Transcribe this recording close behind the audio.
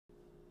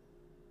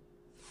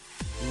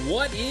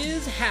What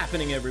is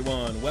happening,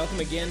 everyone? Welcome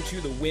again to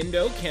The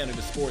Window,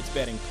 Canada Sports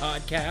Betting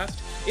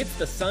Podcast. It's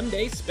the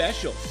Sunday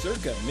special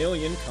CIRCA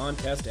Million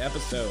contest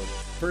episode.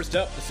 First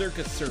up, the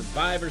CIRCA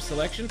Survivor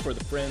selection for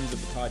the friends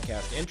of the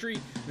podcast entry.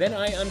 Then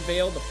I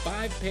unveil the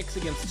 5 picks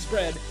against the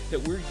spread that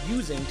we're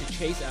using to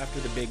chase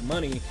after the big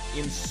money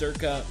in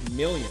CIRCA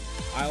Million.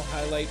 I'll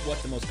highlight what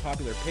the most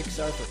popular picks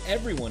are for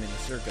everyone in the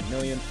CIRCA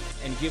Million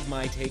and give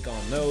my take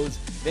on those.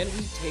 Then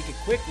we take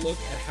a quick look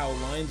at how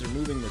lines are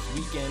moving this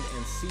weekend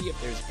and see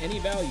if there's any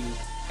value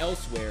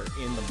elsewhere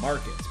in the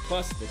markets.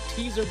 Plus the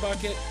teaser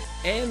bucket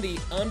and the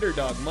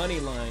underdog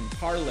money line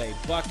parlay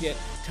bucket.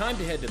 Time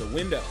to head to the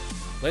window.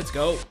 Let's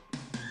go.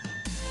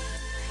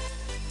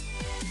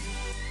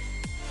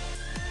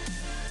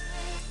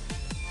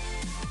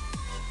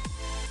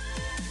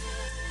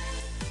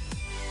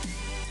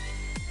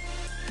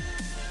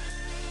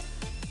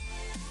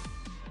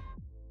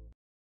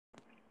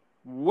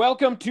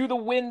 Welcome to The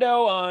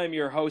Window. I'm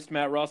your host,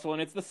 Matt Russell,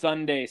 and it's the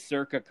Sunday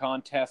CIRCA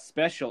Contest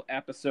special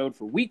episode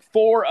for Week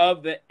 4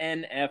 of the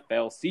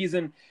NFL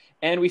season.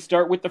 And we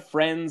start with the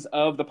friends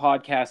of the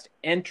podcast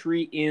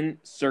entry in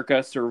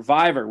CIRCA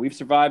Survivor. We've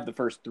survived the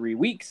first 3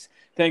 weeks,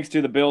 thanks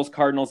to the Bills,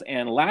 Cardinals,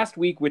 and last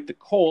week with the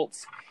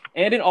Colts.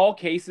 And in all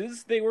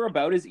cases, they were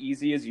about as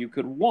easy as you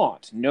could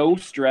want. No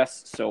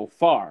stress so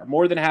far.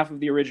 More than half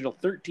of the original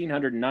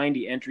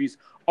 1,390 entries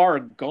are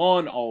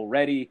gone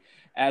already,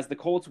 as the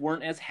Colts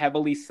weren't as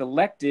heavily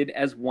selected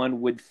as one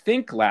would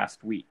think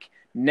last week.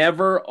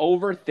 Never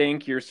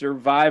overthink your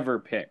Survivor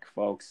pick,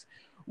 folks.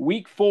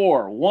 Week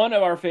 4, one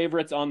of our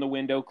favorites on the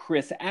window,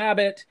 Kris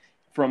Abbott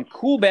from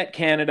Coolbet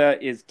Canada,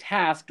 is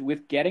tasked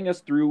with getting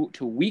us through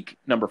to week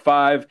number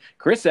 5.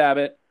 Kris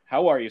Abbott,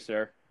 how are you,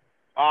 sir?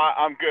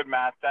 I'm good,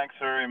 Matt. Thanks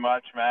very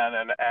much, man.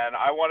 And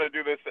I want to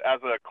do this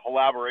as a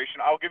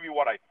collaboration. I'll give you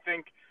what I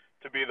think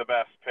to be the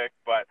best pick,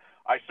 but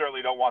I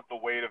certainly don't want the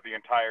weight of the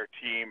entire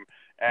team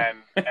and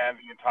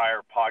the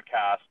entire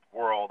podcast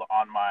world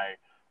on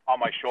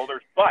my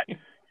shoulders. But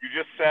you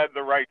just said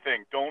the right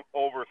thing. Don't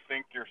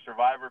overthink your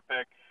Survivor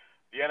pick.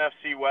 The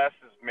NFC West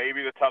is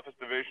maybe the toughest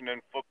division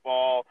in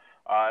football,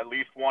 at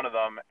least one of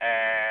them,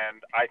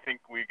 and I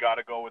think we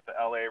got to go with the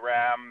LA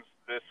Rams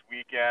this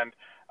weekend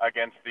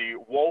against the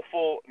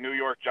woeful New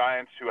York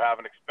Giants, who have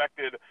an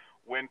expected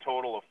win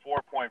total of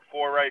 4.4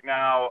 right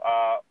now,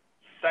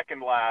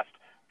 second last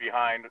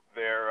behind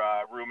their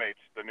roommates,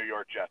 the New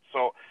York Jets.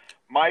 So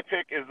my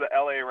pick is the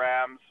LA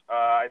Rams.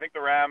 I think the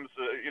Rams,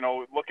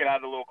 looking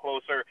at it a little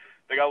closer,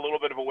 they got a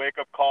little bit of a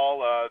wake-up call.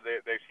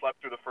 They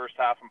slept through the first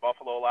half in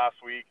Buffalo last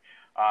week,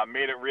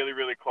 made it really,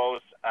 really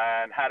close,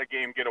 and had a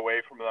game get away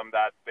from them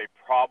that they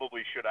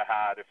probably should have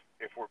had,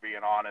 if we're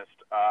being honest,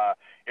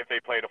 if they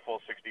played a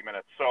full 60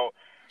 minutes. So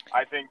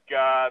I think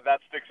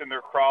that sticks in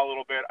their craw a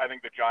little bit. I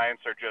think the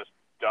Giants are just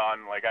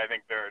done. Like, I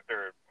think they're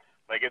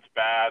it's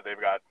bad. They've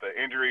got the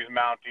injuries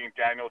mounting.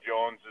 Daniel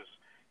Jones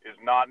is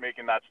not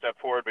making that step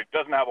forward, but he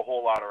doesn't have a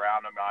whole lot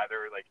around him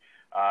either.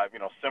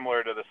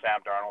 Similar to the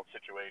Sam Darnold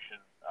situation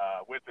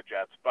with the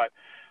Jets. But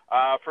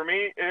for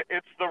me,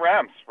 it's the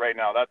Rams right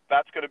now.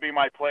 That's going to be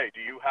my play. Do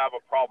you have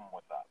a problem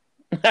with that?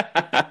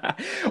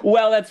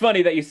 Well, that's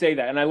funny that you say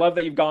that, and I love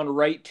that you've gone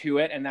right to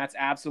it, and that's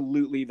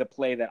absolutely the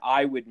play that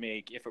I would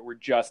make if it were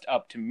just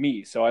up to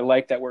me. So I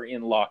like that we're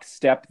in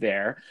lockstep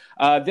there.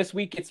 This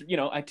week, it's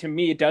to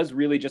me, it does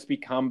really just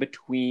become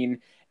between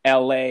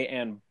LA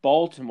and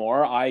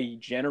Baltimore. I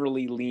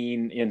generally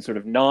lean in sort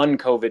of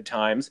non-COVID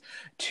times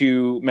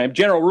to my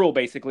general rule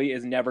basically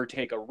is never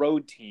take a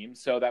road team.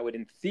 So that would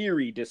in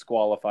theory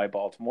disqualify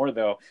Baltimore,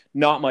 though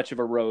not much of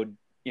a road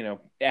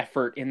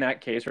effort in that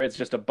case, right? It's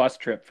just a bus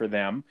trip for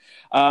them.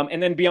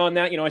 And then beyond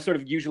that, I sort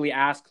of usually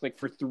ask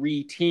for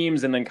 3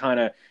 teams and then kind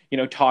of,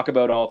 talk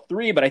about all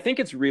 3. But I think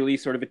it's really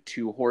sort of a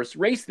 2-horse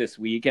race this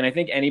week. And I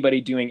think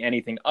anybody doing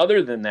anything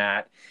other than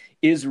that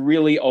is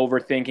really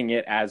overthinking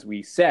it, as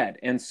we said.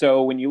 And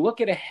so when you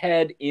look at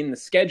ahead in the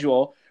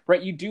schedule,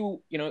 right,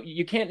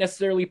 you can't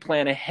necessarily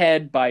plan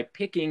ahead by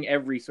picking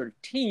every sort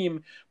of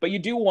team, but you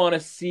do want to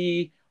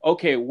see,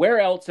 okay, where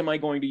else am I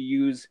going to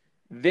use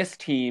this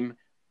team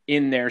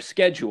in their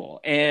schedule?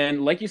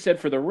 And like you said,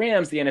 for the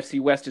Rams, the NFC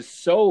West is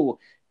so,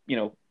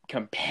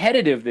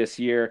 competitive this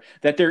year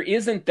that there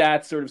isn't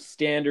that sort of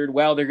standard,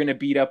 well, they're going to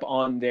beat up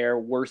on their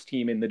worst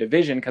team in the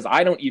division, because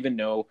I don't even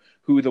know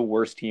who the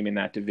worst team in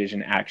that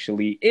division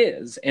actually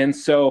is. And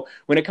so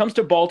when it comes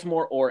to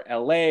Baltimore or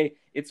LA,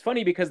 it's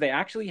funny because they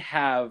actually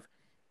have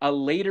a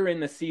later in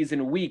the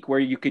season week where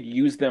you could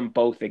use them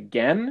both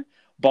again.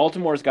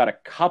 Baltimore's got a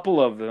couple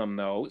of them,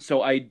 though,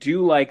 so I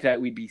do like that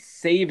we'd be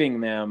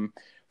saving them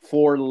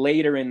for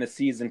later in the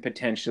season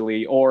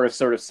potentially, or if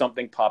sort of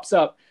something pops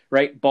up,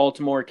 right?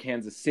 Baltimore,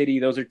 Kansas City,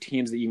 those are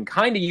teams that you can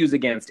kind of use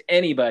against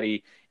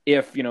anybody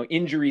if,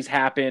 injuries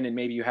happen and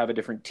maybe you have a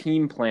different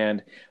team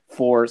planned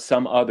for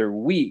some other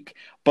week.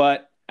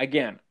 But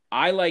again,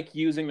 I like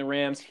using the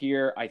Rams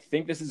here. I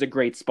think this is a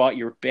great spot.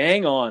 You're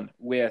bang on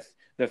with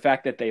The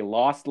fact that they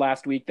lost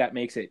last week, that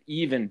makes it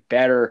even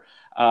better.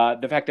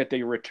 The fact that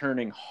they're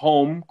returning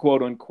home,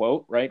 quote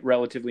unquote, right?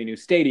 Relatively new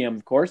stadium,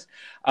 of course.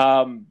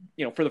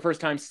 For the first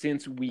time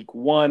since week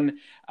one,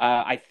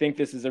 I think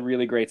this is a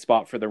really great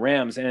spot for the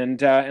Rams.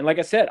 And like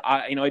I said,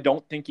 I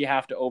don't think you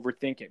have to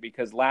overthink it,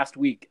 because last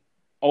week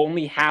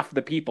only half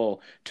the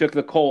people took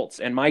the Colts,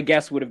 and my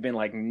guess would have been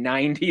like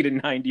 90 to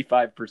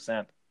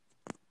 95%.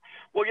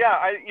 Well,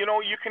 yeah,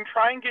 you can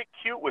try and get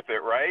cute with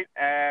it, right?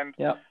 And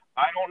Yep.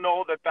 I don't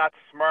know that that's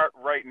smart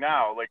right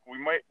now. Like,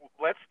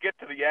 let's get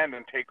to the end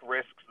and take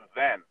risks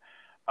then.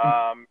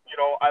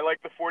 I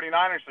like the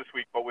 49ers this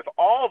week, but with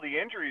all the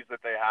injuries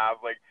that they have,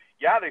 like,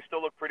 yeah, they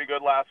still look pretty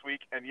good last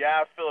week, and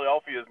yeah,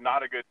 Philadelphia is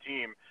not a good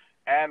team,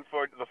 and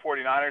for the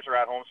 49ers are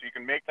at home, so you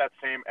can make that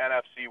same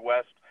NFC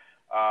West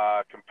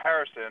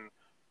comparison,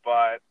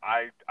 but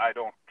I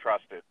don't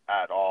trust it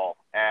at all.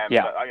 And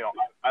Yeah.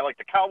 I like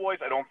the Cowboys.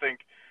 I don't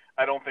think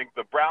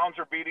the Browns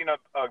are beating a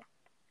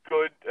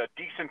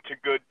decent to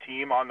good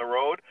team on the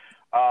road.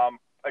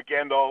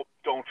 Again, though,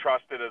 don't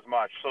trust it as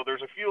much. So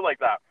there's a few like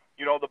that.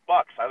 The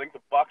Bucks. I think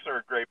the Bucks are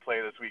a great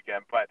play this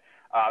weekend, but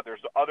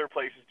there's other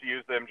places to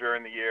use them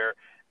during the year.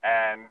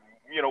 And,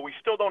 we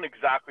still don't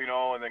exactly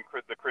know. And then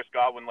the Chris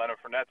Godwin, Leonard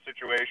Fournette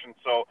situation.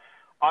 So,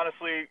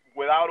 honestly,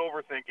 without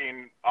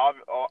overthinking,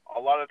 a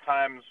lot of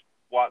times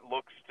what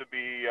looks to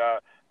be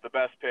the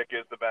best pick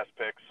is the best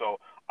pick. So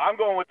I'm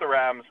going with the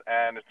Rams,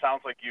 and it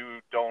sounds like you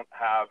don't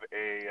have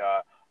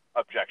a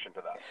objection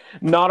to that.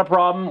 Not a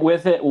problem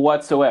with it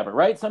whatsoever,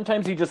 right?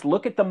 Sometimes you just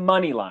look at the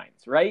money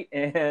lines, right?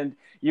 And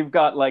you've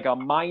got like a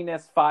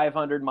minus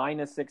 500,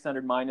 minus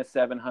 600, minus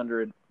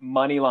 700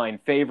 money line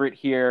favorite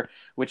here,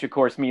 which of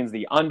course means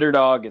the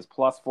underdog is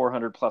plus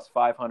 400, plus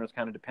 500,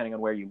 kind of depending on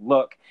where you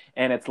look.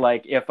 And it's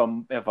like if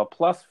a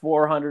plus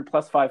 400,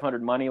 plus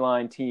 500 money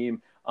line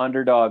team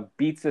underdog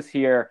beats us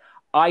here,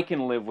 I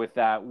can live with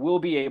that. We'll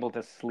be able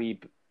to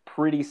sleep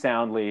pretty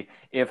soundly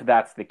if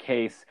that's the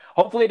case.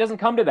 Hopefully it doesn't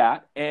come to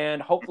that,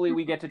 and hopefully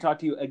we get to talk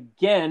to you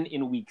again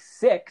in week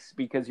 6,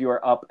 because you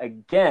are up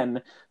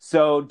again.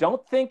 So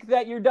don't think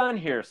that you're done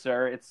here,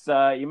 sir. It's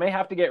you may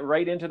have to get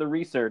right into the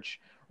research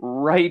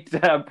right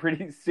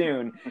pretty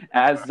soon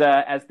as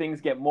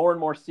things get more and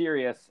more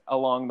serious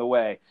along the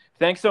way.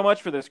 Thanks so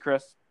much for this,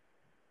 Kris.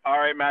 All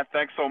right, Matt.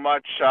 Thanks so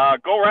much.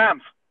 Go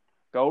Rams.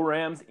 Go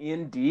Rams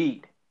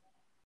indeed.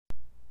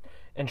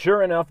 And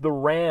sure enough, the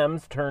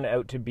Rams turn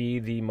out to be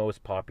the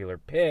most popular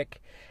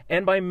pick,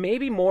 and by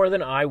maybe more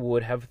than I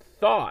would have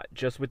thought,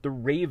 just with the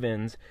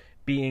Ravens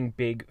being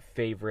big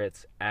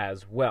favorites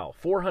as well.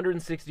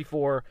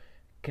 464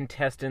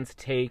 contestants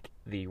take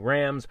the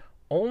Rams.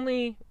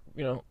 Only,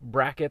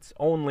 brackets,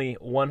 only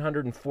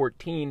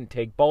 114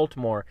 take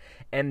Baltimore,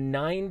 and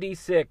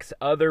 96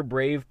 other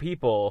brave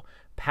people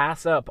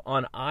pass up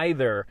on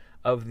either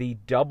of the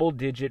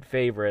double-digit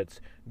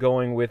favorites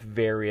going with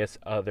various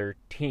other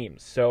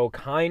teams. So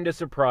kind of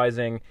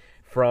surprising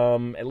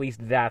from at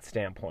least that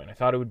standpoint. I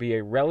thought it would be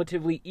a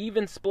relatively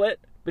even split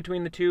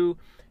between the two,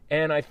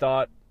 and I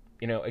thought,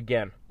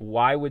 again,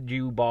 why would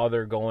you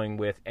bother going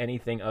with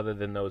anything other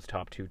than those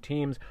top two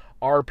teams?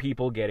 Are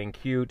people getting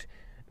cute?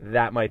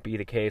 That might be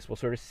the case. We'll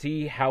sort of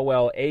see how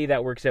well,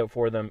 that works out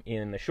for them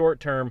in the short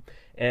term,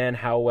 and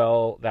how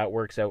well that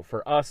works out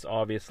for us,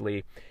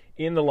 obviously,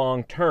 in the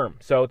long term.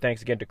 So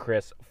thanks again to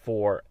Kris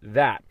for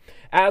that.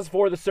 As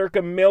for the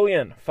CIRCA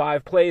Million,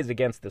 5 plays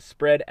against the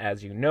spread,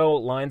 as you know,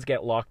 lines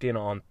get locked in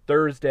on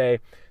Thursday,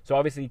 so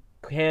obviously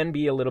can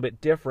be a little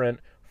bit different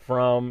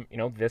from,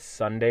 this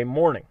Sunday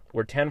morning.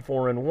 We're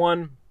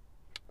 10-4-1.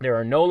 There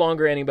are no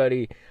longer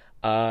any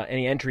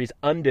entries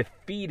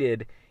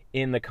undefeated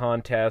in the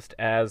contest,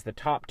 as the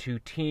top two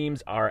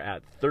teams are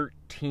at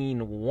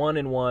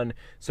 13-1-1,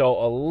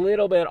 so a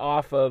little bit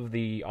off of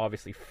the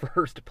obviously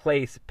first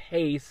place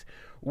pace,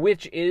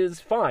 which is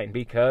fine,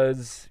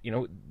 because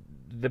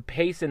the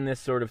pace in this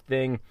sort of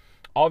thing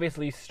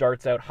obviously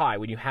starts out high.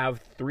 When you have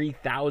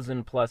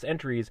 3,000 plus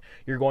entries,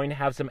 you're going to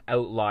have some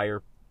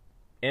outlier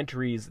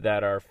entries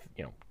that are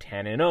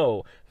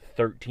 10-0,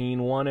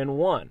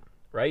 13-1-1.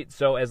 Right?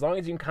 So as long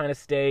as you can kind of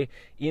stay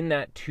in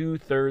that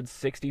 2/3,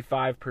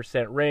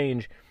 65%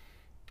 range,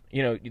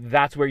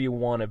 that's where you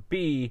want to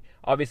be.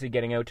 Obviously,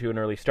 getting out to an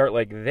early start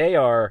like they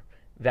are,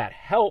 that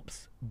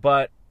helps,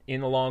 but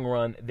in the long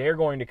run, they're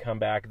going to come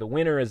back. The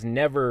winner is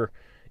never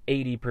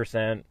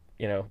 80%,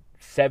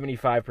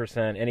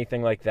 75%,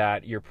 anything like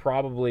that. You're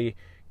probably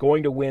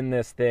going to win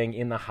this thing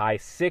in the high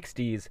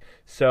 60s,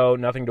 so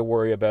nothing to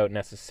worry about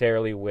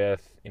necessarily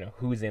with,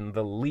 who's in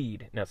the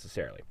lead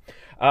necessarily.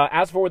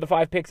 As for the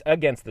 5 picks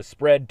against the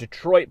spread,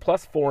 Detroit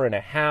plus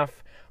 4.5,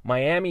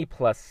 Miami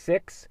plus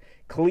 6,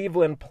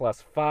 Cleveland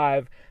plus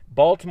 5,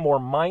 Baltimore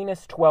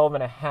minus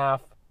 12.5,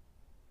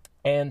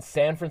 and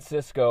San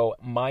Francisco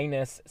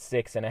minus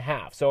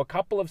 6.5. So a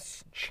couple of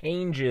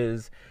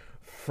changes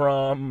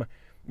from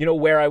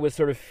where I was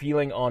sort of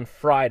feeling on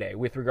Friday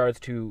with regards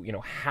to,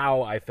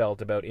 how I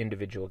felt about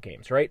individual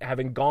games, right?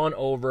 Having gone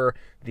over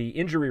the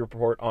injury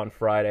report on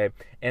Friday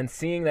and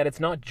seeing that it's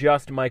not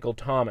just Michael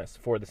Thomas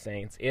for the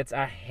Saints, it's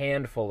a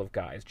handful of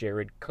guys.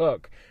 Jared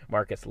Cook,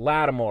 Marcus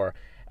Lattimore,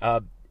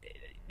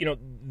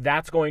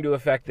 that's going to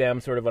affect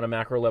them sort of on a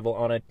macro level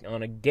on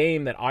a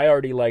game that I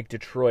already like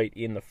Detroit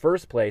in the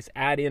first place.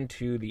 Add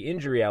into the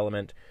injury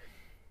element,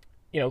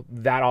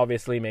 that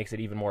obviously makes it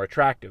even more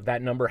attractive.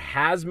 That number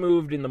has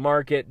moved in the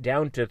market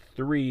down to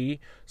 3.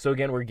 So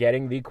again, we're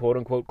getting the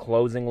quote-unquote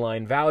closing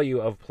line value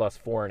of plus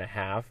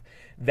 4.5.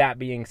 That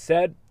being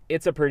said,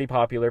 it's a pretty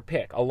popular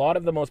pick. A lot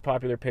of the most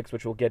popular picks,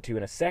 which we'll get to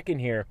in a second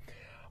here,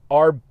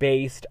 are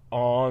based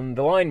on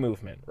the line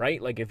movement,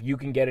 right? Like if you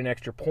can get an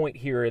extra point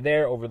here or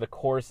there over the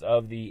course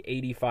of the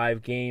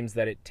 85 games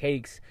that it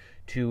takes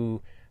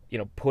to,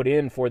 put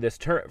in for this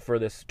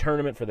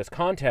tournament, for this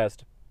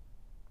contest,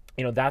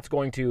 that's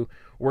going to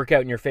work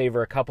out in your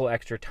favor a couple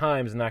extra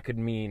times, and that could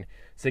mean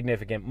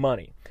significant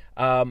money.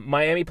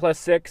 Miami plus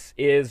 6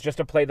 is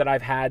just a play that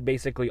I've had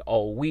basically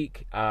all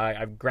week.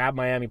 I've grabbed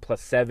Miami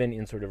plus 7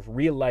 in sort of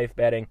real life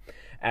betting.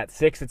 At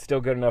 6, it's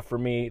still good enough for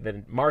me.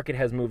 The market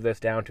has moved this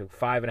down to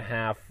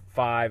 5.5,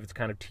 5. It's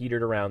kind of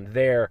teetered around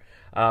there.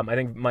 I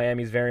think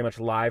Miami's very much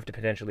live to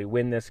potentially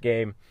win this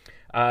game.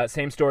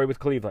 Same story with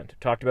Cleveland.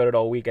 Talked about it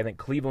all week. I think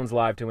Cleveland's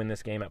live to win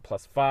this game at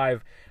plus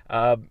 5.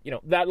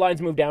 That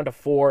line's moved down to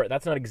 4.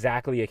 That's not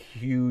exactly a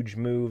huge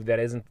move. That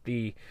isn't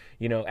the,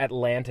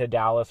 Atlanta,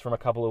 Dallas from a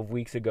couple of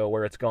weeks ago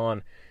where it's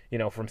gone,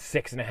 from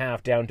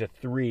 6.5 down to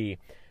 3.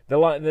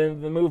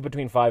 The move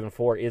between 5 and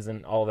 4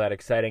 isn't all that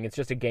exciting. It's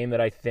just a game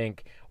that I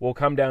think will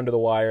come down to the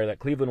wire, that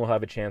Cleveland will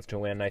have a chance to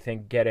win. I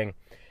think getting,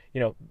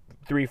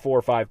 3,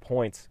 4, 5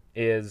 points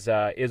is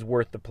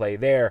worth the play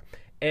there.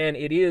 And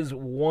it is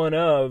one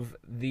of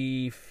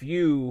the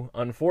few,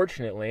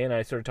 unfortunately, and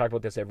I sort of talk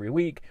about this every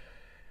week,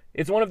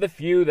 it's one of the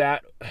few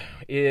that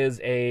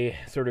is a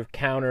sort of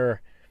counter,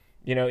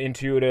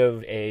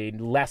 intuitive, a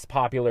less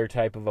popular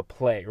type of a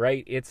play,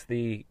 right? It's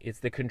the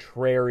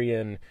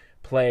contrarian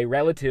play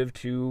relative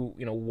to,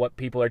 what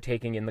people are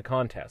taking in the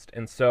contest.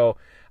 And so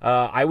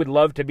I would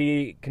love to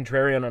be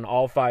contrarian on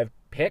all 5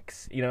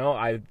 picks.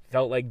 I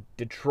felt like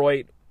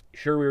Detroit,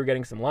 sure, we were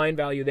getting some line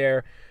value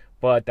there,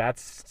 but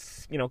that's,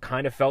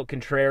 kind of felt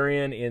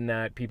contrarian in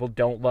that people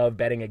don't love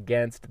betting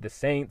against the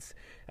Saints.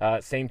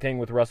 Same thing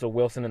with Russell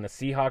Wilson and the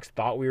Seahawks.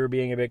 Thought we were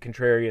being a bit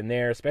contrarian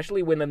there,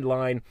 especially when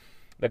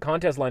the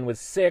contest line was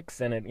 6,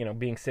 and it,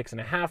 being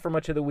 6.5 for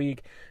much of the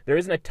week. There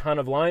isn't a ton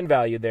of line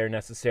value there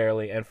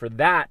necessarily, and for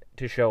that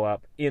to show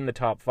up in the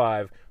top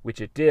 5,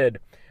 which it did,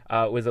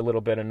 was a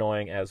little bit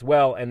annoying as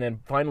well. And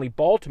then finally,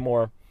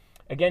 Baltimore.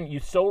 Again, you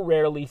so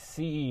rarely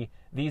see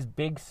these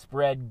big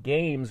spread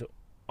games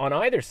on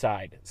either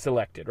side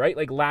selected, right?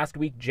 Like last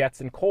week,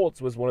 Jets and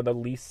Colts was one of the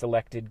least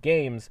selected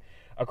games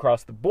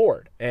across the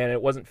board, and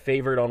it wasn't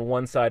favored on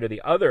one side or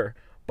the other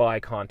by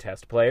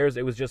contest players.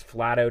 It was just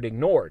flat out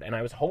ignored, and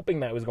I was hoping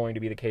that was going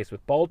to be the case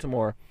with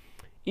Baltimore,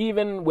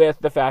 even with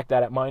the fact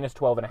that at minus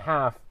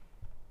 12.5,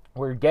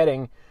 we're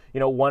getting,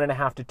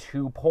 1.5 to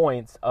 2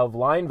 points of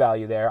line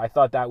value there. I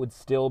thought that would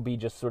still be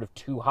just sort of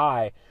too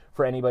high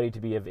for anybody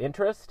to be of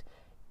interest,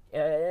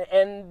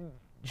 and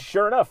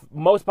sure enough,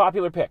 most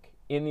popular pick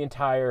in the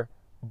entire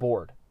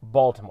board,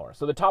 Baltimore.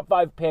 So the top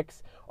 5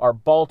 picks are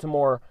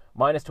Baltimore,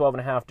 minus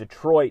 12.5,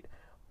 Detroit,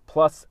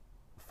 plus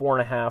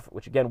 4.5,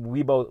 which again,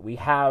 we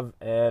have,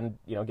 and,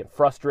 get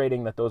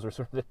frustrating that those are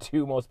sort of the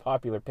 2 most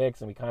popular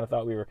picks, and we kind of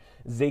thought we were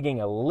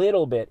zigging a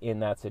little bit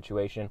in that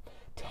situation.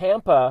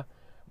 Tampa,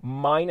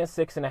 minus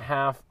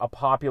 6.5, a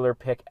popular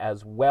pick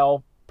as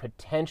well,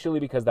 potentially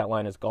because that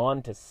line has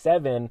gone to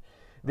 7.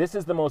 This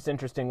is the most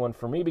interesting one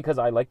for me because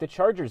I like the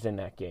Chargers in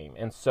that game.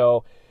 And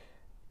so,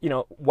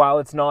 while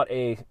it's not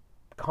a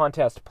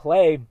contest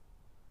play,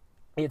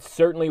 it's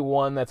certainly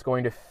one that's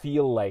going to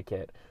feel like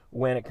it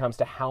when it comes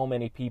to how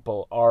many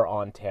people are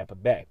on Tampa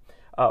Bay.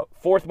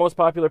 4th most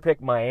popular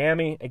pick,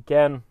 Miami.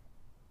 Again,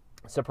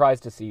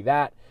 surprised to see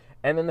that.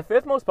 And then the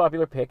 5th most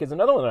popular pick is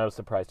another one that I was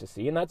surprised to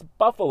see, and that's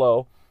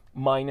Buffalo,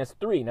 minus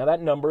 3. Now,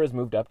 that number has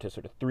moved up to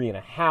sort of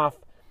 3.5.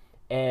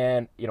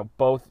 And,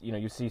 both,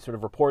 you see sort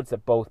of reports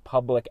that both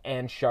public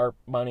and sharp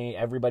money,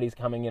 everybody's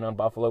coming in on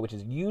Buffalo, which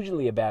is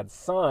usually a bad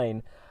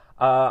sign.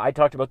 I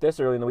talked about this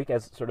early in the week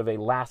as sort of a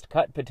last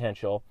cut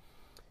potential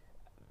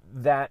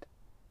that,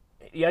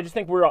 I just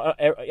think we're,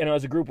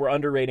 as a group, we're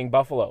underrating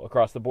Buffalo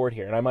across the board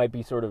here. And I might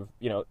be sort of,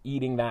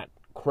 eating that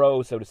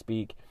crow, so to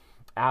speak,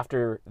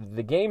 after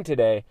the game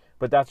today.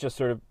 But that's just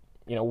sort of,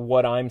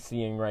 what I'm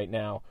seeing right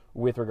now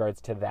with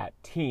regards to that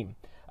team.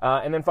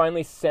 And then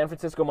finally, San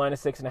Francisco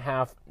minus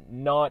 6.5,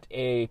 not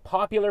a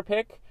popular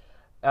pick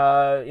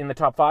in the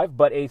top 5,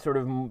 but a sort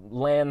of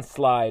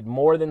landslide,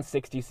 more than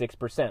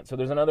 66%. So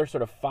there's another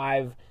sort of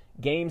 5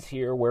 games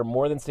here where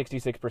more than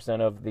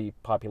 66% of the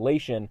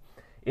population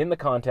in the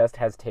contest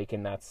has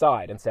taken that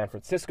side. And San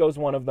Francisco's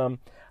one of them.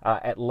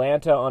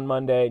 Atlanta on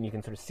Monday, and you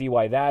can sort of see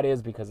why that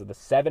is because of the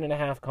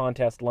 7.5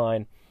 contest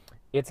line.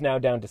 It's now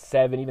down to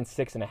 7, even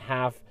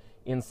 6.5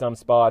 in some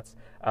spots.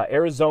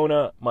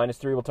 Arizona,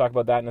 -3. We'll talk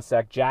about that in a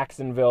sec.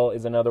 Jacksonville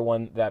is another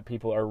one that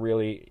people are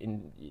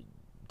really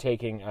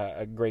taking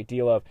a great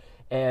deal of.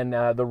 And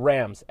the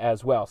Rams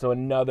as well. So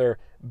another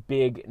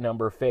big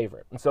number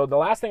favorite. And so the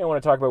last thing I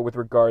want to talk about with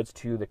regards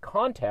to the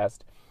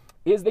contest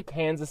is the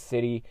Kansas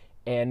City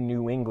and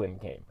New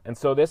England game. And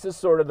so this is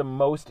sort of the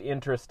most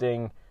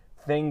interesting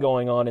thing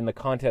going on in the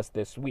contest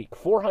this week.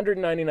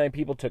 499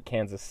 people took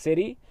Kansas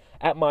City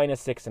at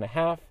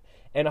 -6.5,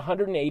 and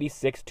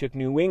 186 took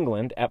New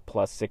England at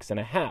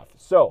 +6.5.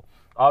 So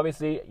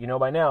obviously, you know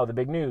by now, the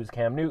big news,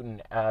 Cam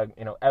Newton,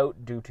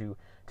 out due to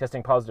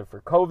testing positive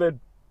for COVID.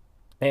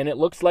 And it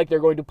looks like they're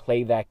going to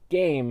play that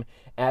game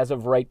as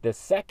of right this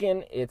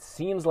second. It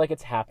seems like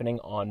it's happening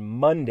on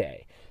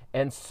Monday.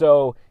 And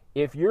so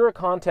if you're a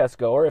contest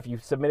goer, if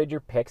you've submitted your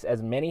picks,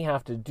 as many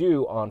have to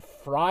do on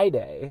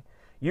Friday,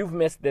 you've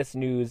missed this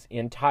news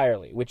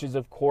entirely, which is,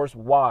 of course,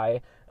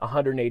 why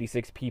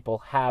 186 people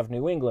have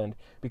New England,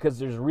 because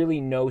there's really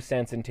no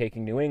sense in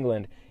taking New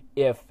England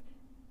if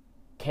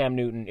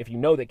you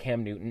know that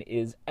Cam Newton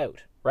is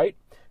out, right?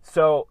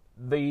 So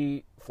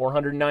the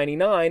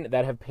 499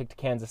 that have picked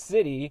Kansas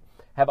City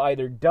have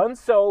either done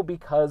so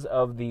because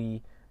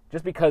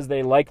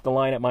they like the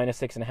line at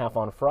 -6.5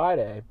 on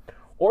Friday,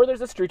 or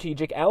there's a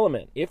strategic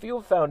element. If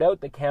you've found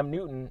out that Cam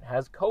Newton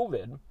has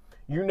COVID,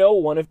 you know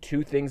one of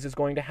two things is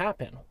going to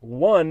happen.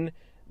 One,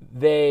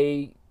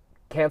 they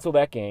cancel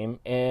that game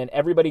and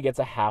everybody gets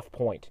a half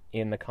point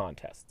in the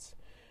contests.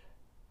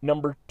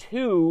 Number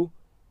two,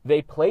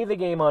 they play the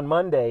game on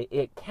Monday,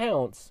 it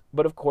counts,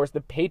 but of course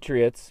the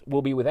Patriots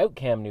will be without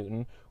Cam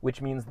Newton,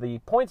 which means the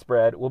point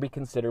spread will be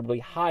considerably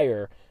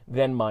higher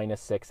than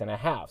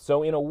 -6.5.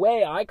 So in a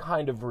way, I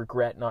kind of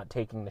regret not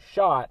taking the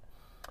shot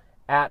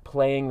at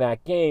playing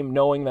that game,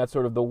 knowing that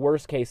sort of the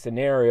worst case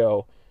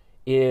scenario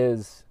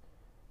is,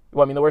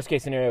 the worst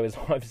case scenario is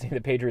obviously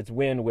the Patriots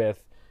win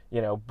with,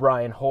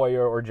 Brian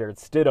Hoyer or Jarrett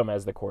Stidham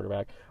as the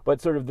quarterback.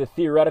 But sort of the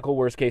theoretical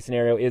worst case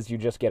scenario is you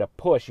just get a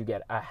push, you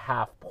get a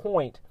half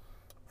point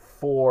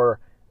for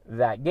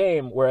that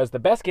game, whereas the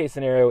best case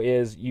scenario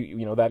is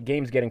that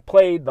game's getting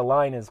played, the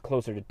line is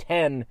closer to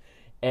 10,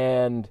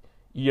 and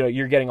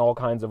you're getting all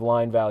kinds of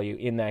line value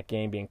in that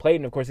game being played.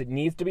 And of course it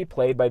needs to be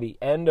played by the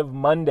end of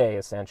Monday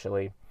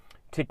essentially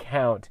to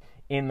count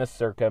in the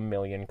CIRCA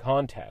Million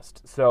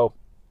contest. So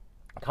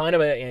kind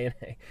of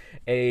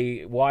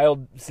a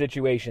wild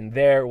situation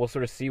there. We'll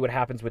sort of see what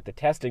happens with the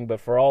testing,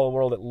 but for all the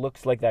world it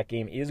looks like that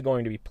game is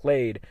going to be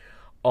played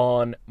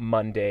on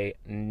Monday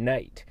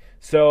night.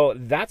 So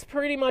that's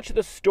pretty much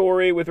the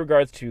story with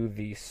regards to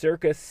the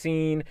CIRCA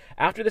scene.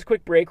 After this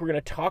quick break, we're going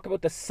to talk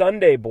about the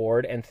Sunday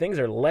board, and things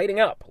are lighting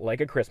up like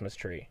a Christmas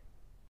tree.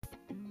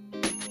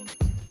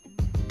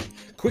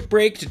 Quick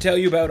break to tell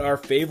you about our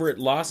favorite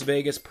Las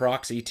Vegas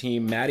proxy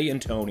team, Maddie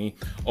and Tony,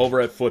 over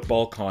at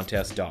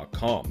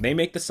footballcontest.com. They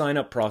make the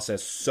sign-up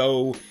process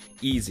so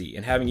easy,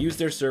 and having used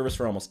their service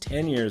for almost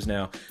 10 years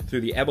now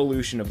through the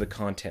evolution of the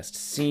contest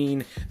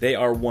scene, they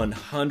are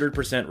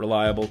 100%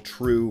 reliable,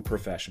 true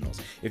professionals.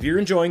 If you're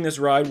enjoying this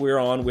ride we're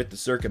on with the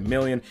CIRCA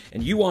Million,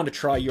 and you want to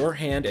try your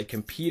hand at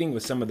competing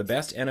with some of the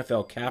best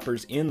NFL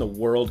cappers in the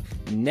world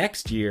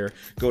next year,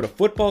 go to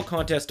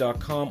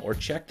footballcontest.com or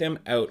check them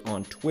out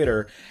on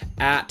Twitter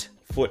at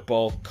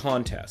Football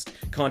Contest.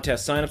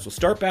 Contest signups will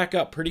start back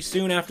up pretty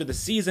soon after the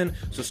season,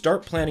 so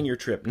start planning your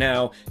trip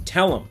now.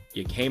 Tell them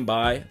you came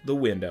by the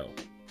window.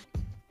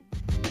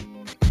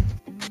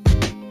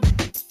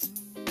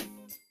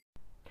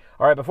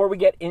 All right, before we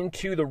get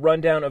into the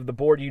rundown of the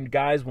board, you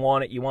guys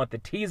want it. You want the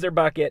teaser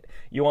bucket.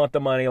 You want the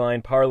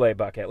Moneyline Parlay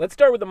bucket. Let's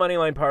start with the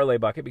Moneyline Parlay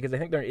bucket because I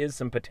think there is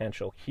some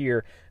potential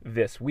here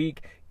this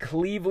week.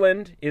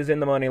 Cleveland is in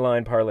the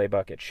Moneyline Parlay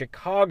bucket.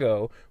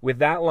 Chicago, with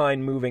that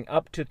line moving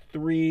up to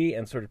 3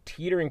 and sort of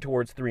teetering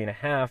towards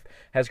 3.5,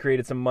 has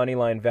created some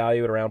Moneyline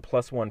value at around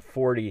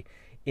 +140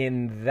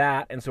 in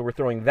that. And so we're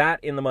throwing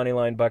that in the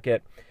Moneyline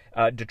bucket.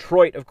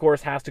 Detroit, of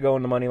course, has to go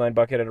in the Moneyline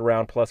bucket at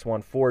around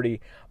 +140.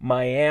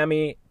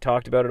 Miami,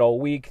 talked about it all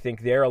week, think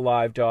they're a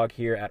live dog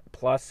here at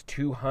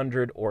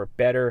 +200 or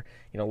better.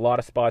 A lot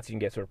of spots you can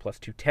get sort of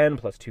 +210,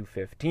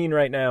 +215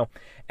 right now.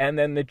 And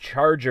then the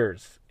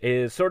Chargers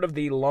is sort of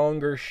the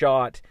longer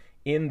shot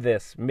in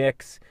this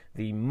mix,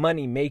 the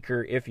money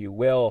maker, if you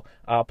will.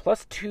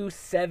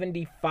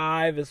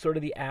 +275 is sort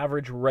of the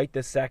average right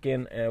this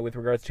second with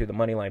regards to the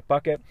Moneyline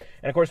bucket.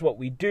 And, of course, what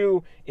we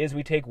do is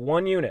we take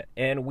one unit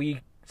and we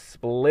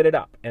split it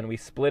up, and we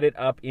split it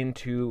up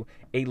into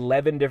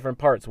 11 different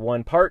parts.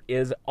 One part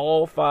is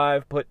all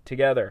 5 put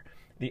together.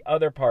 The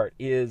other part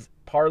is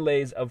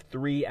parlays of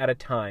 3 at a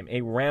time,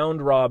 a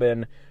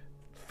round-robin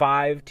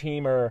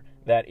 5-teamer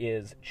that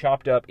is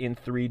chopped up in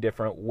 3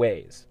 different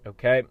ways,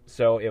 okay?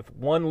 So if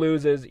one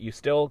loses, you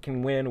still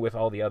can win with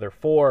all the other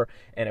 4,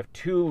 and if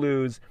 2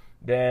 lose,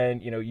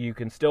 then, you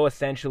can still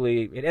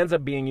essentially, it ends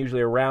up being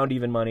usually around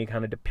even money,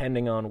 kind of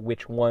depending on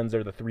which ones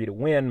are the 3 to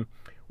win.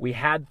 We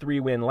had 3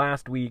 win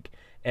last week,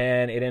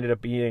 and it ended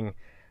up being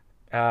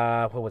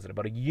what was it,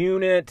 about a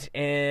unit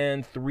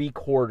and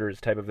 3/4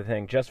 type of a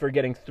thing, just for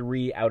getting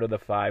 3 out of the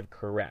 5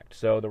 correct.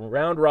 So the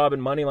round robin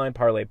moneyline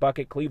parlay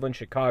bucket: Cleveland,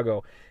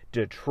 Chicago,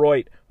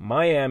 Detroit,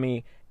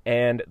 Miami,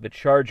 and the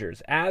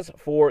Chargers. As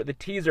for the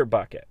teaser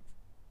bucket,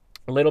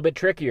 a little bit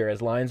trickier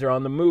as lines are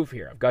on the move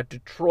here. I've got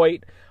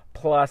Detroit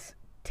plus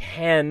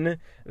 10.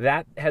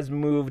 That has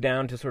moved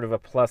down to sort of a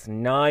plus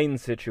 9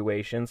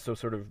 situation, so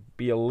sort of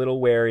be a little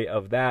wary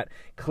of that.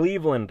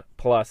 Cleveland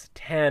plus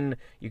 10.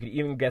 You could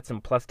even get some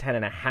plus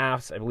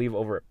 10.5s, I believe,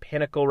 over at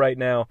Pinnacle right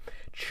now.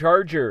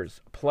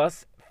 Chargers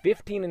plus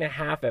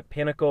 15.5 at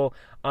Pinnacle.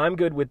 I'm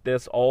good with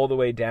this all the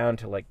way down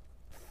to like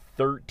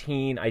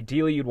 13.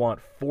 Ideally, you'd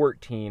want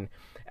 14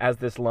 as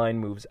this line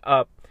moves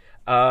up.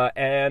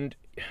 And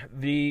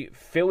the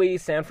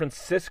Philly-San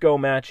Francisco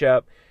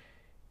matchup,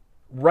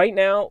 right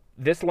now,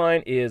 this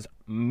line is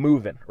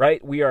moving,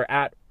 right? We are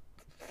at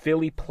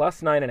Philly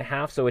plus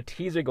 9.5, so a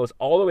teaser goes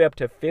all the way up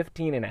to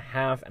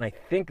 15.5, and I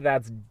think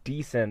that's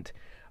decent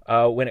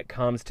when it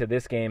comes to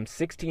this game.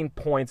 16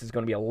 points is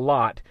going to be a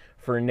lot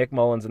for Nick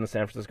Mullins and the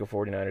San Francisco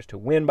 49ers to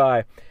win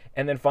by.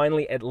 And then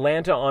finally,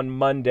 Atlanta on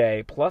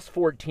Monday, plus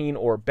 14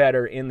 or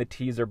better in the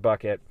teaser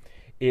bucket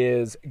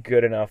is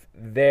good enough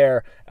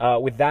there.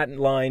 With that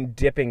line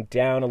dipping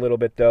down a little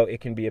bit, though,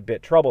 it can be a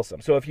bit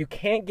troublesome. So if you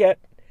can't get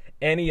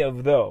any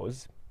of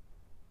those,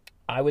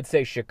 I would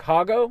say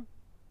Chicago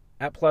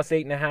at plus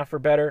 8.5 or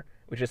better,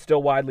 which is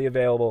still widely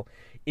available,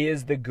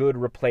 is the good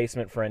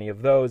replacement for any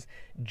of those.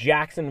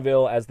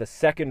 Jacksonville as the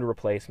second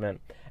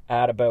replacement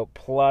at about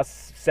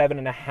plus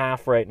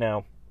 7.5 right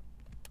now,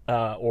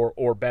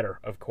 or better,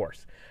 of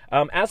course.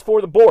 As for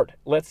the board,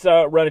 let's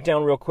run it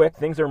down real quick.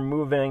 Things are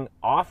moving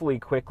awfully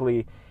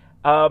quickly.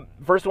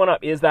 First one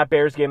up is that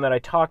Bears game that I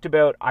talked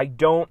about. I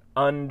don't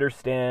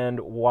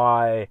understand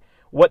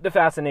what the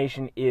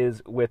fascination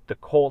is with the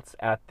Colts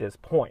at this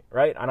point,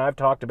 right? And I've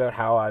talked about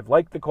how I've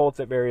liked the Colts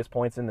at various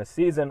points in this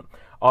season.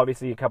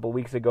 Obviously, a couple of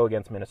weeks ago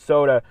against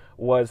Minnesota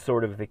was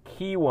sort of the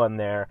key one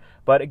there.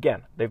 But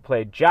again, they've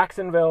played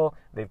Jacksonville,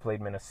 they've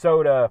played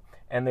Minnesota,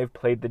 and they've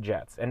played the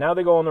Jets. And now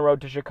they go on the road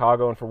to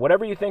Chicago. And for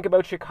whatever you think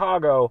about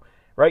Chicago,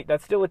 right,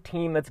 that's still a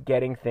team that's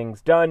getting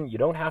things done. You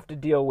don't have to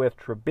deal with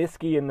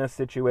Trubisky in this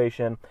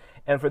situation.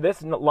 And for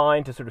this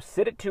line to sort of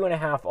sit at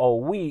 2.5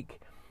 all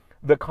week,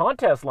 the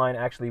contest line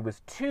actually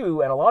was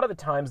 2, and a lot of the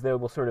times they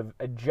will sort of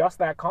adjust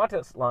that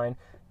contest line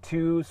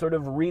to sort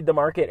of read the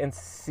market and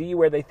see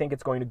where they think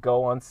it's going to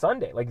go on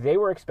Sunday. Like they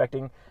were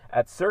expecting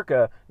at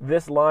Circa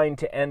this line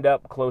to end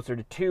up closer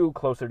to 2,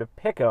 closer to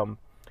Pick'em,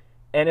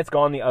 and it's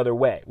gone the other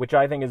way, which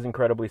I think is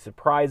incredibly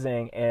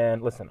surprising.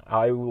 And listen,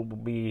 I will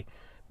be,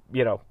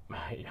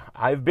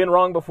 I've been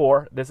wrong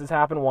before. This has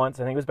happened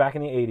once. I think it was back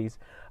in the 80s.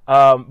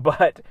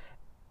 But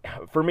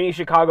for me,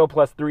 Chicago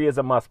plus 3 is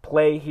a must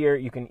play here.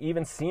 You can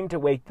even seem to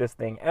wait this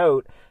thing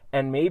out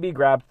and maybe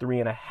grab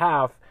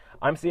 3.5.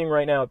 I'm seeing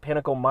right now at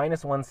Pinnacle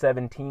minus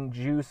 117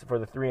 juice for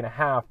the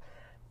 3.5.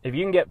 If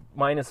you can get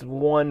minus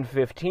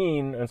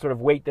 115 and sort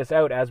of wait this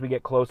out as we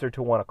get closer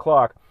to 1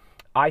 o'clock,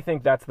 I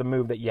think that's the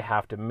move that you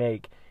have to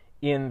make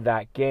in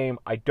that game.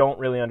 I don't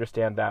really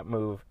understand that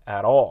move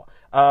at all.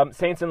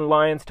 Saints and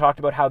Lions talked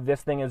about how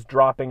this thing is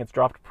dropping. It's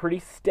dropped pretty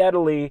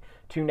steadily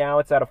to now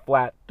it's at a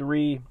flat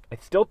 3. I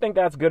still think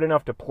that's good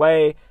enough to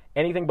play.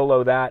 Anything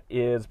below that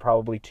is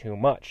probably too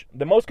much.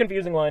 The most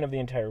confusing line of the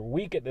entire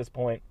week at this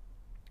point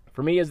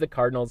for me is the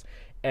Cardinals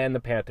and the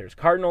Panthers.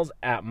 Cardinals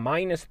at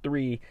minus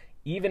 3,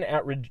 even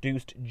at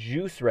reduced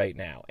juice right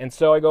now. And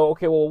so I go,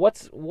 okay, well,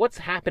 what's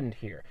happened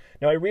here?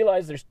 Now, I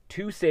realize there's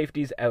 2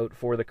 safeties out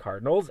for the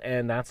Cardinals,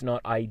 and that's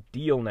not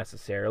ideal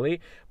necessarily,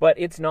 but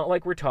it's not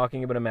like we're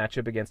talking about a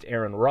matchup against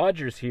Aaron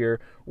Rodgers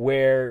here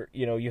where,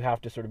 you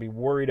have to sort of be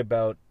worried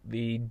about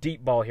the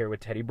deep ball here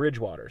with Teddy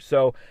Bridgewater.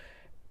 So,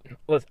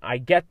 listen, I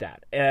get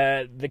that.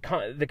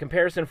 The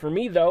comparison for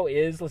me, though,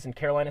 is, listen,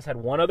 Carolina's had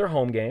one other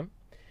home game.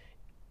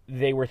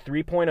 They were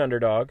 3-point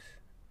underdogs,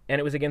 and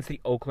it was against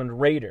the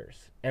Oakland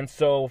Raiders. And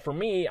so for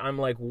me, I'm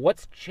like,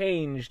 what's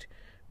changed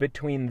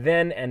between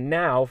then and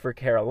now for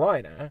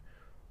Carolina?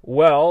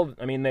 Well,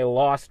 I mean, they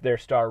lost their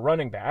star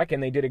running back,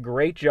 and they did a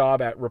great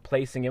job at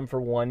replacing him for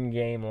one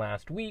game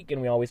last week.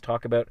 And we always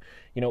talk about,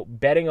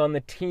 betting on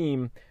the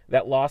team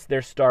that lost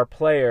their star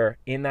player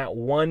in that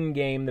one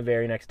game the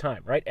very next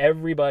time, right?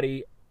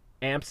 Everybody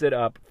amps it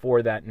up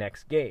for that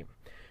next game.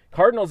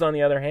 Cardinals, on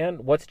the other hand,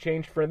 what's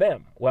changed for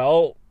them?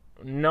 Well,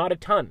 not a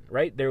ton,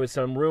 right? There was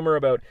some rumor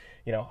about,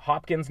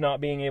 Hopkins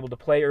not being able to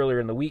play earlier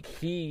in the week.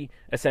 He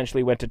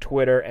essentially went to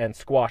Twitter and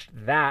squashed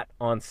that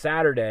on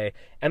Saturday,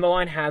 and the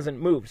line hasn't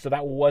moved. So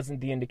that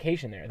wasn't the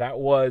indication there. That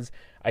was,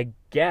 I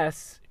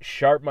guess,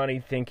 sharp money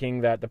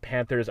thinking that the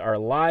Panthers are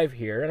alive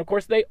here. And of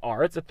course they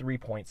are. It's a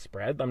 3-point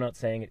spread. I'm not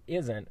saying it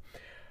isn't.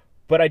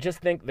 But I just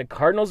think the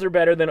Cardinals are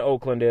better than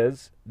Oakland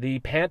is. The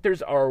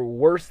Panthers are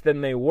worse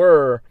than they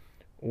were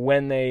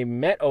when they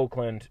met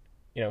Oakland,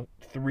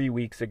 3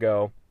 weeks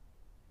ago.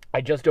 I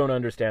just don't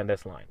understand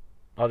this line.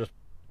 I'll just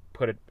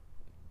put it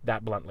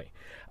that bluntly.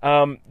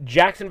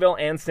 Jacksonville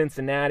and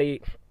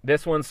Cincinnati,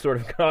 this one's sort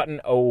of gotten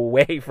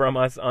away from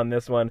us on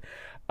this one.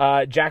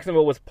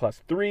 Jacksonville was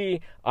 +3.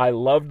 I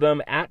loved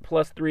them at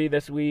 +3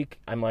 this week.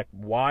 I'm like,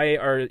 why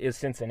is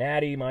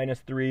Cincinnati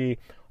 -3?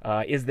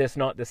 Is this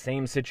not the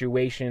same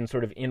situation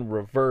sort of in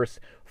reverse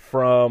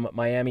from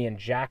Miami and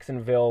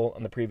Jacksonville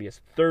on the previous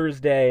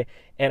Thursday?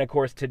 And of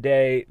course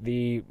today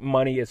the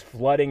money is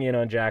flooding in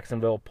on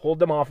Jacksonville. Pulled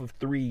them off of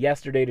 3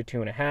 yesterday to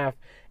 2.5,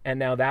 and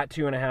now that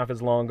 2.5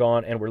 is long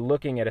gone, and we're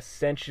looking at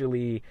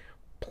essentially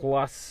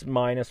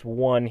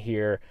 ±1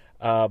 here.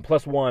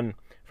 +1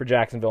 for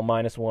Jacksonville,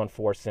 -1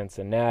 for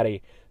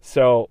Cincinnati.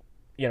 So,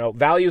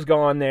 value's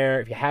gone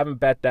there. If you haven't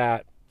bet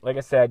that, like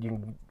I said, if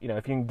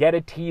you can get a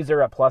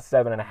teaser at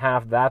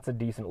 +7.5, that's a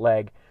decent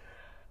leg.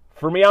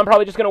 For me, I'm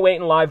probably just going to wait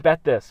and live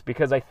bet this,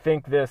 because I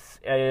think this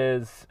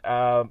is,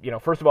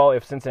 first of all,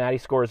 if Cincinnati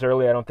scores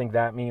early, I don't think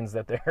that means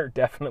that they're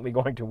definitely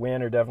going to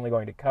win or definitely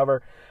going to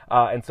cover.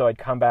 And so I'd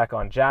come back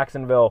on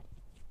Jacksonville.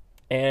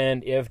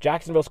 And if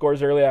Jacksonville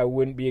scores early, I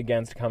wouldn't be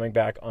against coming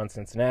back on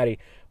Cincinnati,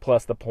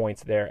 plus the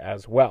points there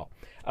as well.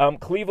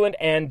 Cleveland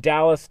and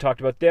Dallas,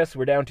 talked about this.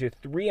 We're down to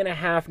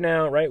 3.5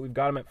 now, right? We've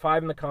got them at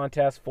 5 in the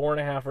contest,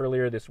 4.5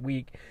 earlier this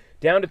week,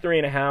 down to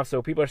 3.5.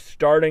 So people are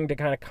starting to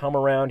kind of come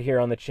around here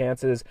on the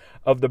chances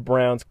of the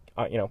Browns,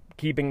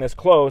 keeping this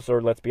close,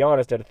 or let's be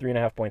honest, at a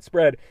 3.5 point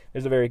spread,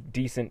 there's a very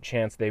decent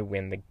chance they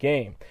win the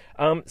game.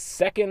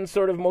 Second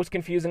sort of most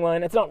confusing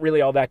line, it's not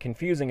really all that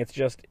confusing,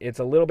 it's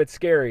a little bit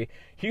scary.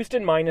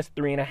 Houston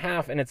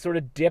 -3.5, and it's sort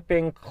of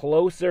dipping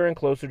closer and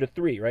closer to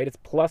 3, right? It's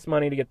plus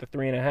money to get the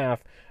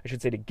 3.5, I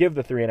should say to give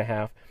the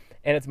 3.5,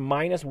 and it's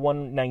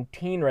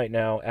 -119 right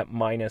now at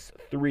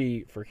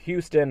 -3 for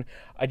Houston.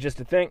 I just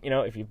think,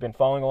 if you've been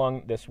following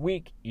along this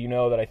week, you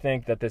know that I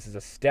think that this is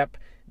a step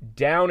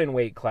down in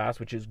weight class,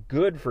 which is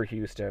good for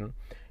Houston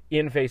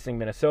in facing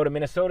Minnesota.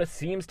 Minnesota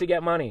seems to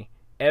get money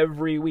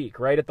every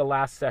week, right at the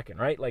last second,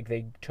 right? Like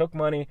they took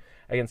money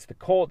against the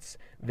Colts.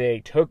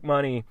 They took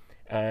money,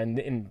 and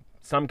in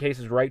some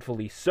cases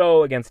rightfully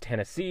so, against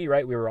Tennessee,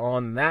 right? We were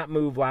on that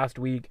move last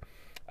week.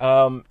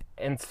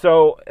 And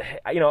so,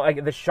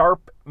 the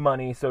sharp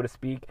money, so to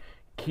speak,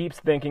 keeps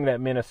thinking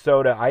that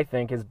Minnesota, I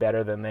think, is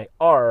better than they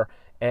are,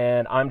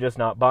 and I'm just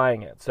not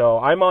buying it. So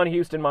I'm on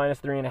Houston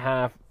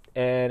 -3.5,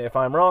 and if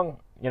I'm wrong,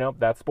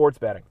 that's sports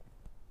betting.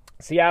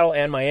 Seattle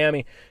and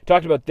Miami,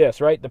 talked about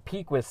this, right? The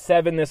peak was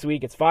 7 this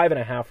week. It's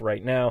 5.5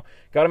 right now.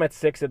 Got them at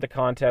 6 at the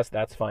contest.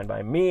 That's fine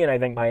by me, and I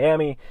think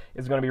Miami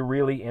is going to be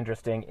really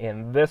interesting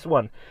in this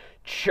one.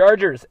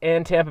 Chargers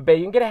and Tampa Bay.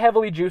 You can get a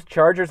heavily juiced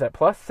Chargers at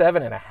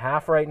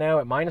 +7.5 right now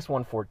at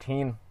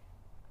 -114.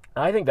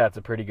 I think that's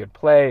a pretty good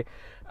play.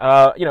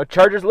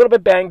 Chargers a little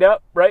bit banged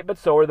up, right? But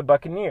so are the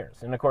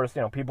Buccaneers. And of course,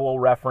 people will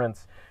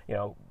reference,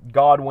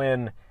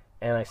 Godwin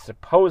and I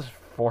suppose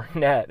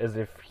Fournette as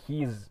if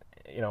he's,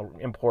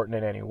 important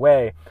in any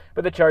way.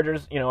 But the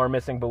Chargers, are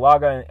missing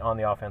Bulaga on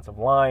the offensive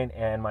line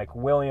and Mike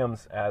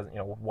Williams as,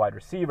 wide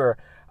receiver.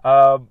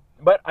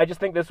 But I just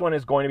think this one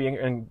is going to be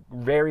a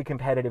very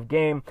competitive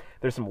game.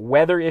 There's some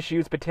weather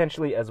issues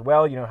potentially as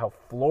well. You know how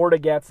Florida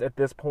gets at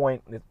this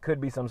point. It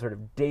could be some sort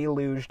of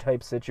deluge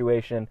type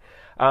situation.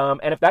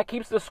 And if that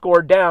keeps the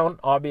score down,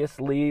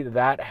 obviously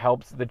that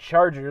helps the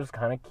Chargers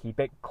kind of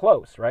keep it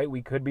close, right?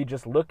 We could be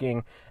just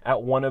looking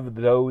at one of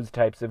those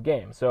types of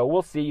games. So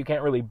we'll see. You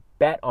can't really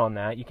bet on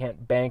that. You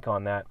can't bank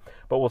on that.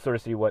 But we'll sort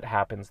of see what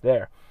happens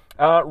there.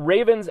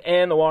 Ravens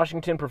and the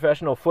Washington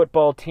Professional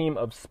Football Team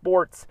of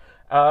Sports.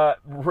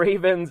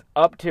 Ravens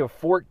up to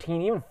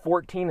 14, even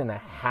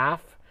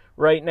 14.5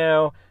 right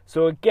now.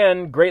 So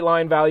again, great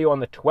line value on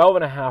the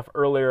 12.5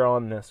 earlier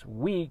on this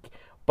week.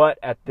 But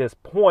at this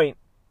point,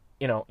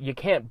 you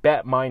can't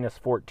bet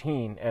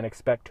 -14 and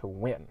expect to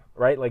win,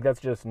 right? Like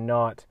that's just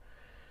not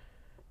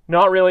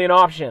really an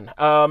option.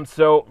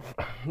 So,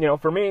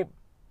 for me,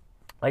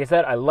 like I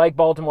said, I like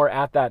Baltimore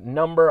at that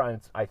number.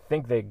 I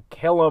think they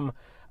kill them.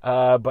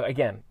 But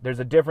again, there's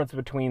a difference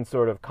between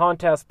sort of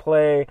contest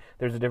play.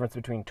 There's a difference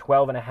between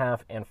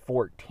 12.5 and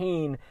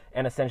 14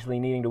 and essentially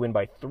needing to win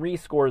by 3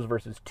 scores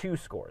versus 2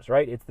 scores,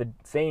 right? It's the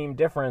same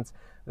difference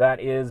that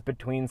is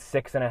between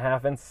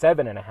 6.5 and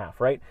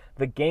 7.5, right?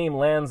 The game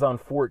lands on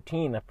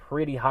 14 a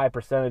pretty high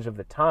percentage of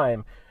the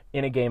time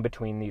in a game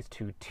between these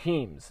two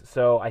teams.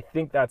 So I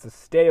think that's a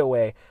stay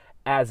away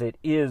as it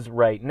is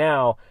right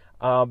now.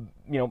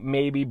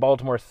 Maybe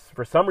Baltimore,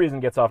 for some reason,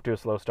 gets off to a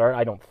slow start.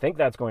 I don't think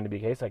that's going to be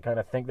the case. I kind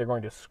of think they're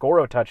going to score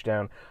a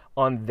touchdown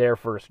on their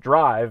first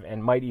drive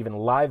and might even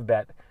live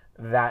bet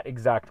that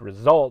exact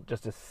result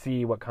just to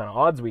see what kind of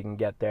odds we can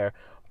get there.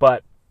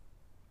 But,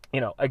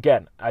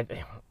 again, I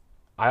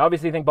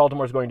obviously think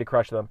Baltimore's going to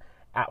crush them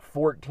at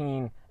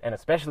 14, and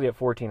especially at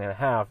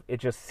 14.5. It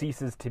just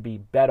ceases to be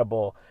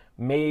bettable.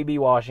 Maybe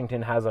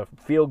Washington has a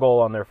field goal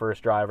on their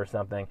first drive or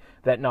something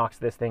that knocks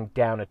this thing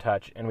down a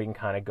touch, and we can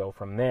kind of go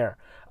from there.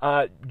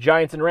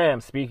 Giants and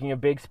Rams, speaking of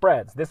big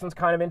spreads, this one's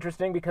kind of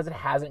interesting because it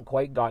hasn't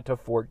quite got to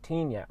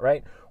 14 yet,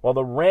 right? While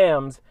the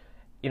Rams,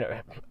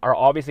 are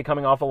obviously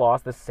coming off a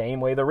loss the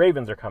same way the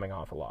Ravens are coming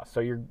off a loss. So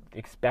you're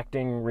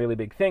expecting really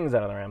big things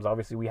out of the Rams.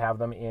 Obviously, we have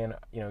them in,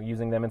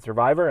 using them in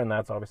Survivor, and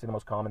that's obviously the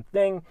most common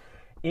thing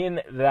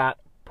in that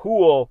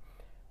pool.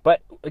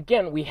 But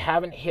again, we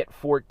haven't hit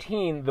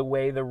 14 the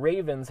way the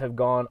Ravens have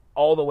gone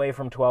all the way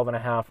from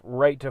 12.5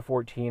 right to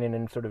 14, and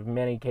in sort of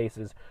many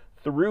cases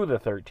through the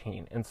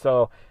 13. And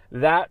so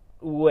that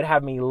would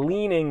have me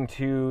leaning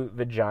to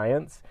the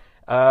Giants.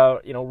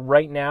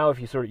 Right now, if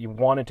you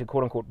wanted to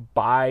quote unquote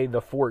buy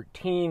the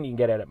 14, you can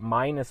get it at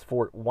minus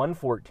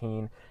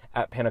 114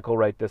 at Pinnacle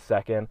right this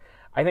second.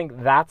 I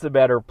think that's a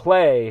better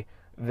play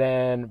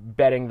than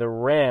betting the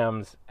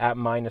Rams at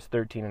minus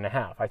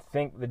 13.5. I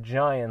think the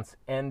Giants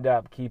end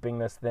up keeping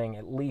this thing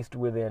at least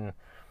within,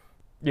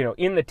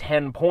 in the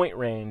 10-point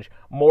range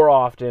more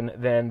often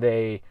than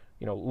they,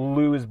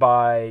 lose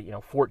by,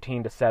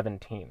 14 to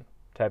 17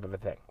 type of a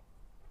thing.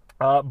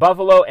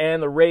 Buffalo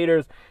and the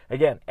Raiders,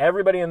 again,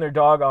 everybody and their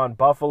dog on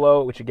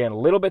Buffalo, which again, a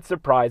little bit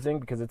surprising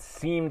because it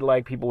seemed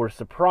like people were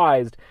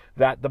surprised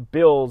that the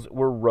Bills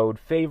were road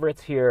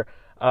favorites here.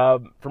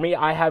 For me,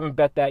 I haven't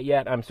bet that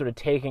yet. I'm sort of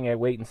taking a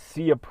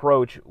wait-and-see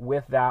approach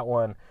with that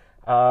one.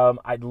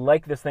 I'd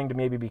like this thing to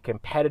maybe be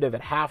competitive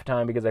at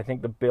halftime because I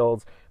think the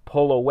Bills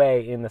pull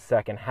away in the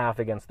second half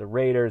against the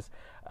Raiders.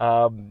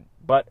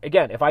 But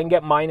again, if I can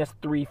get minus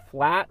 3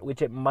 flat,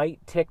 which it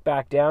might tick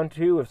back down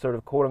to if sort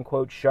of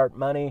quote-unquote sharp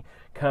money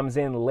comes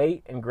in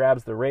late and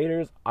grabs the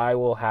Raiders, I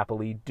will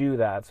happily do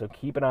that. So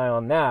keep an eye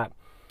on that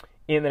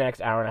in the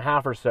next hour and a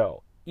half or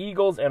so.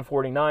 Eagles and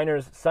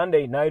 49ers,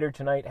 Sunday nighter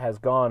tonight has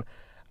gone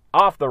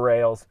off the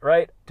rails,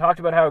 right? Talked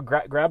about how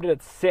grabbed it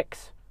at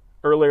 6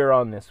 earlier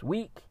on this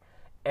week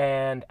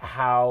and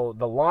how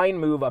the line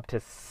move up to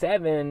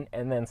 7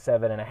 and then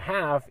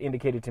 7.5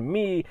 indicated to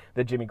me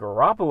that Jimmy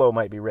Garoppolo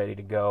might be ready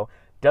to go.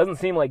 Doesn't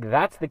seem like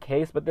that's the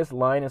case, but this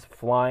line is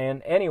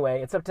flying.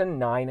 Anyway, it's up to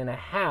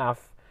 9.5,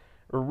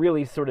 or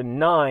really sort of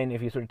 9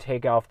 if you sort of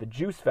take off the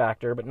juice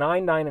factor, but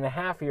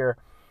 9.5 here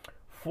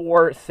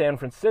for San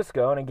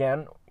Francisco. And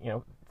again,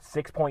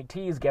 6-point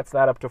tease gets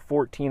that up to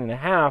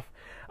 14.5.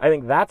 I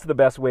think that's the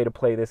best way to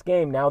play this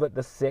game now that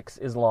the 6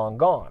 is long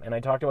gone. And I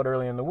talked about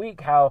earlier in the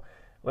week how,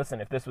 listen,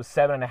 if this was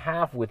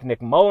 7.5 with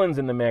Nick Mullins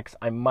in the mix,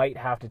 I might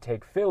have to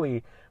take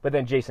Philly. But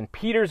then Jason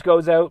Peters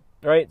goes out,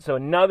 right? So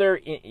another,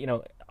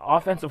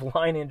 offensive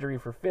line injury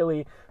for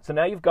Philly. So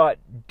now you've got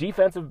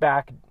defensive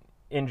back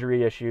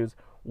injury issues,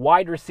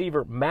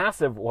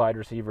 massive wide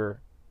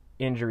receiver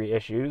injury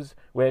issues,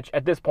 which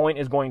at this point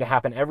is going to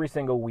happen every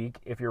single week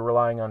if you're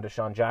relying on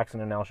Deshaun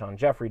Jackson and Alshon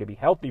Jeffrey to be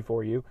healthy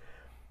for you.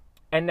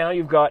 And now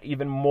you've got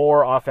even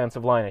more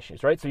offensive line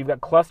issues, right? So you've got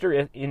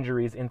cluster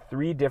injuries in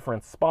 3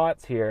 different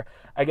spots here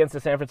against a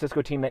San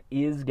Francisco team that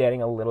is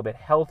getting a little bit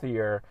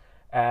healthier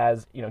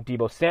as,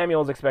 Deebo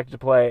Samuel is expected to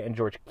play and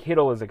George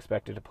Kittle is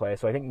expected to play.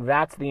 So I think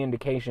that's the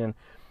indication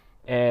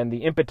and the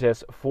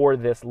impetus for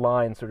this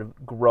line sort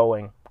of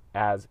growing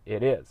as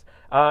it is.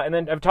 And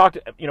then I've talked,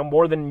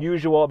 more than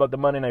usual about the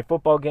Monday Night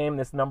Football game.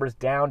 This number's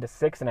down to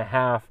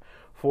 6.5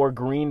 for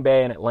Green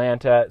Bay and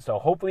Atlanta. So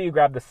hopefully you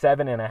grab the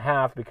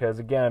 7.5 because,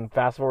 again,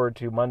 fast forward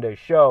to Monday's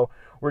show,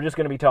 we're just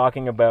going to be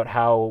talking about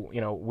how,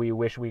 we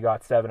wish we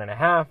got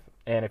 7.5.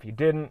 And if you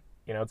didn't,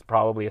 it's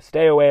probably a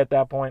stay away at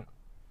that point.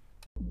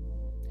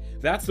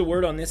 That's the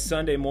word on this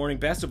Sunday morning.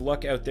 Best of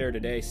luck out there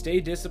today. Stay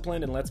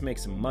disciplined and let's make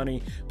some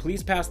money.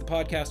 Please pass the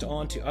podcast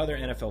on to other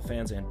NFL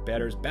fans and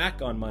bettors.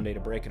 Back on Monday to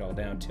break it all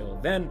down. Till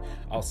then,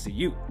 I'll see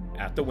you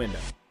at the window.